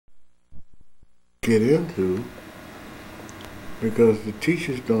get into because the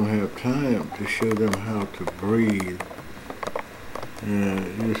teachers don't have time to show them how to breathe.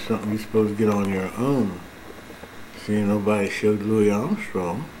 It's something you're supposed to get on your own. See, nobody showed Louis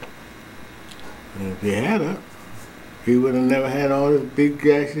Armstrong. And if he had it, he would have never had all those big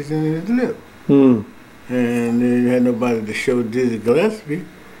gashes in his lip. And then you had nobody to show Dizzy Gillespie.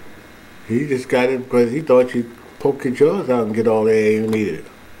 He just got it because he thought you'd poke your jaws out and get all the air you needed.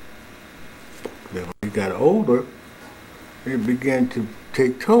 Then when he got older, it began to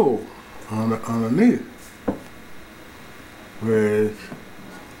take toll on the knee. Whereas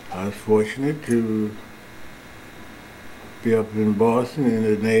I was fortunate to be up in Boston in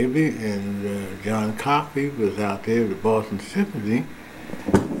the Navy, and John Capri was out there with the Boston Symphony,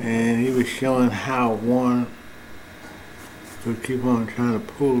 and he was showing how one could keep on trying to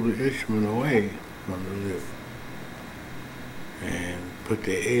pull the instrument away from the lip and put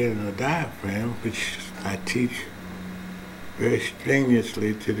the air in the diaphragm, which I teach very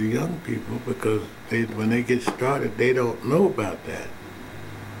strenuously to the young people because when they get started, they don't know about that.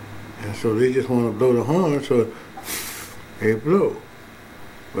 And so they just want to blow the horn, so they blow.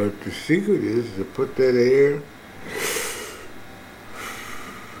 But the secret is to put that air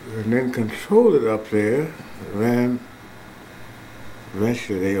and then control it up there, then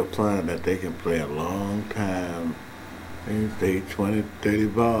eventually they'll find that they can play a long time. They can play 20, 30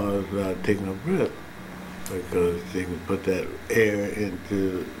 bars without taking a breath because they can put that air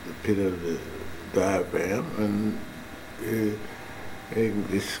into the pit of the diaphragm and they can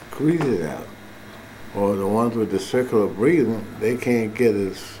just squeeze it out. Or the ones with the circular breathing, they can't get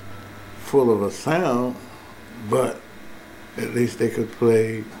as full of a sound, but at least they could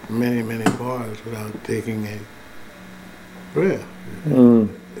play many, many bars without taking a breath. And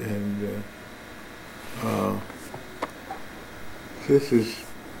this is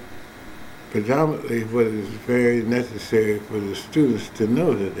predominantly what is very necessary for the students to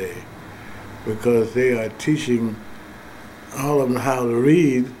know today, because they are teaching all of them how to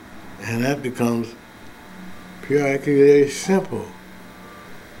read, and that becomes periodically very simple.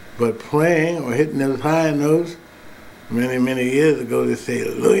 But playing or hitting those high notes, many, many years ago they say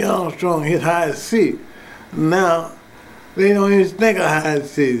Louis Armstrong hit high C. Now they don't even think of high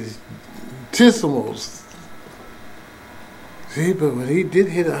C's, decimals. See, but when he did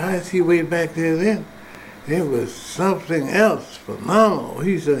hit a high C way back there then, it was something else, phenomenal.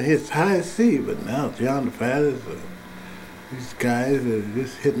 He said his high C, but now John the Fathers, these guys are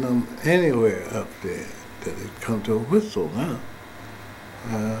just hitting them anywhere up there that they come to a whistle now.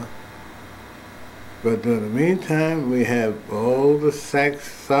 But in the meantime, we have all the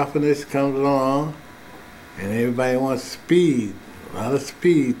saxophonists comes along, and everybody wants speed, a lot of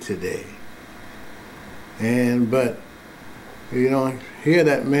speed today. But you don't hear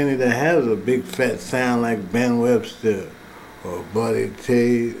that many that has a big fat sound like Ben Webster or Buddy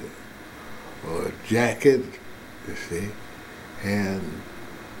Tate or Jacket, you see. And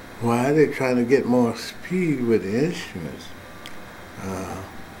why are they trying to get more speed with the instruments?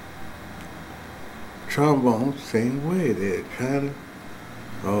 Trombone, same way. They're trying to,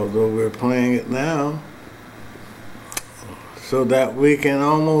 although we're playing it now, so that we can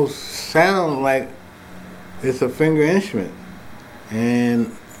almost sound like it's a finger instrument.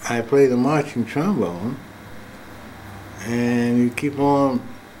 And I play the marching trombone, and you keep on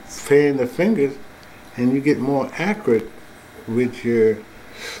playing the fingers, and you get more accurate with your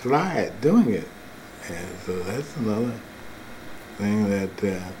slide doing it. And so that's another thing that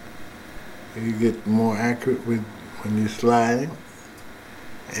you get more accurate with when you're sliding.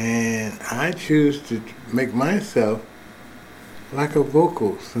 And I choose to make myself like a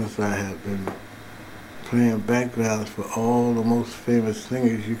vocal, since I have been playing backgrounds for all the most famous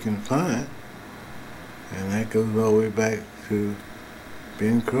singers you can find. And that goes all the way back to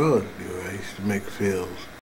Ben Crosby, where I used to make fills.